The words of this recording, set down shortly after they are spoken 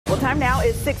Time now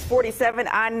is 6:47.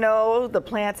 I know the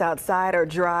plants outside are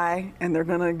dry and they're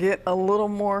gonna get a little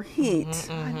more heat.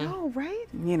 I know, right?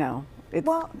 You know,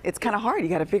 it's kind of hard. You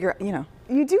got to figure out,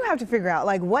 You do have to figure out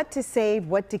like what to save,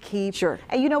 what to keep. Sure.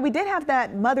 And we did have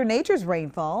that Mother Nature's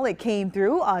rainfall. It came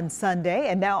through on Sunday,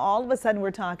 and now all of a sudden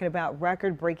we're talking about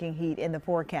record-breaking heat in the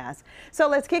forecast. So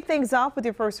let's kick things off with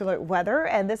your first alert weather,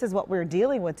 and this is what we're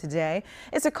dealing with today.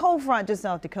 It's a cold front just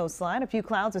off the coastline. A few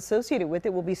clouds associated with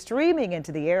it will be streaming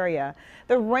into the area.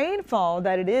 The rainfall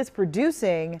that it is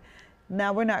producing,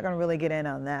 now, we're not going to really get in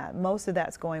on that. Most of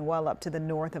that's going well up to the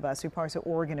north of us through parts of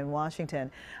Oregon and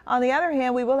Washington. On the other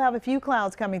hand, we will have a few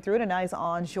clouds coming through and a nice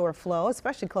onshore flow,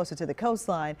 especially closer to the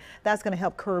coastline. That's going to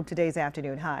help curb today's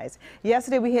afternoon highs.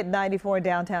 Yesterday, we hit 94 in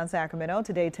downtown Sacramento.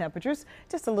 Today, temperatures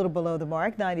just a little below the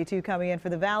mark. 92 coming in for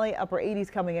the valley, upper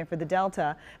 80s coming in for the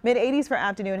Delta. Mid 80s for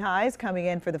afternoon highs coming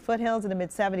in for the foothills, and the mid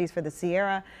 70s for the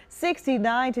Sierra.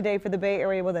 69 today for the Bay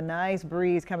Area with a nice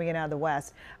breeze coming in out of the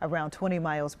west, around 20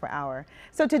 miles per hour.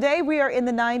 So today we are in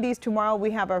the 90s. Tomorrow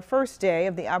we have our first day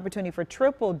of the opportunity for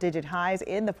triple-digit highs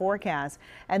in the forecast.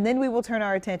 And then we will turn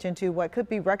our attention to what could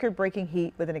be record-breaking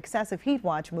heat with an excessive heat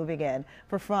watch moving in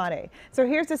for Friday. So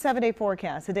here's the 7-day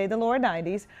forecast. Today the lower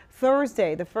 90s.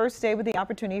 Thursday, the first day with the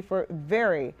opportunity for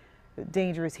very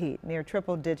dangerous heat, near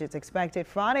triple digits expected.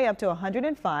 Friday up to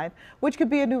 105, which could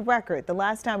be a new record. The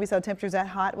last time we saw temperatures that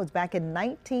hot was back in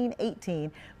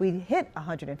 1918. We hit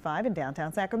 105 in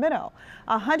downtown Sacramento.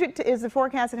 100 is the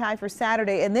forecasted high for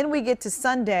Saturday, and then we get to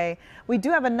Sunday. We do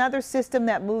have another system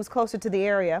that moves closer to the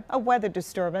area, a weather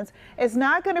disturbance. It's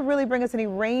not going to really bring us any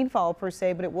rainfall per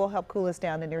se, but it will help cool us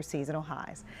down to near seasonal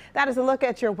highs. That is a look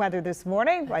at your weather this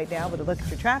morning. Right now with a look at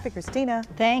your traffic, Christina.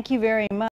 Thank you very much.